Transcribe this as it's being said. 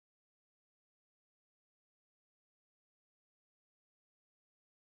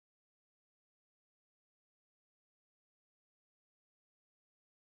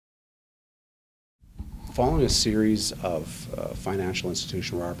Following a series of financial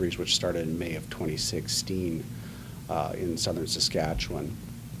institution robberies which started in May of 2016 in southern Saskatchewan,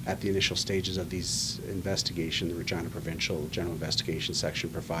 at the initial stages of these investigations, the Regina Provincial General Investigation Section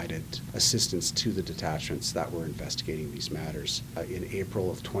provided assistance to the detachments that were investigating these matters. In April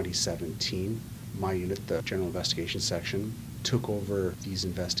of 2017, my unit, the General Investigation Section, took over these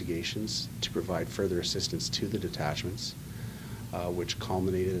investigations to provide further assistance to the detachments, which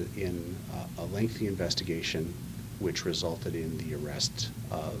culminated in a lengthy investigation which resulted in the arrest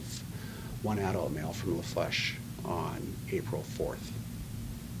of one adult male from La Flèche on April 4th.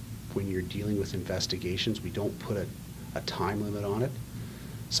 When you're dealing with investigations, we don't put a time limit on it.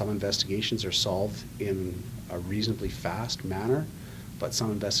 Some investigations are solved in a reasonably fast manner, but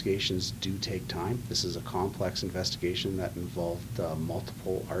some investigations do take time. This is a complex investigation that involved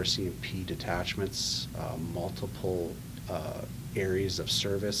multiple RCMP detachments, multiple areas of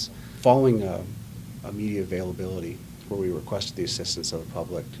service. Following a media availability where we requested the assistance of the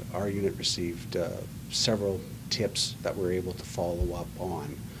public, our unit received several tips that we're able to follow up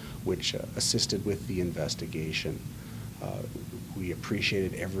on, which assisted with the investigation. We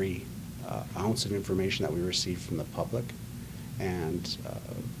appreciated every ounce of information that we received from the public, and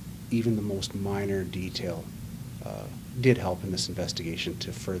even the most minor detail did help in this investigation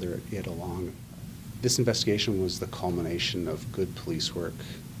to further it along. This investigation was the culmination of good police work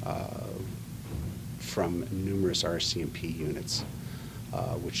from numerous RCMP units,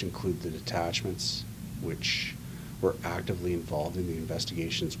 which include the detachments, which were actively involved in the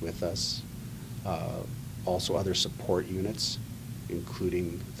investigations with us. Also other support units,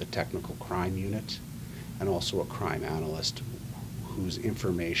 including the technical crime unit, and also a crime analyst whose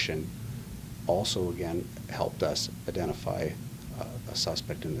information also again helped us identify a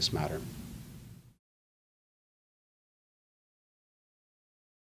suspect in this matter.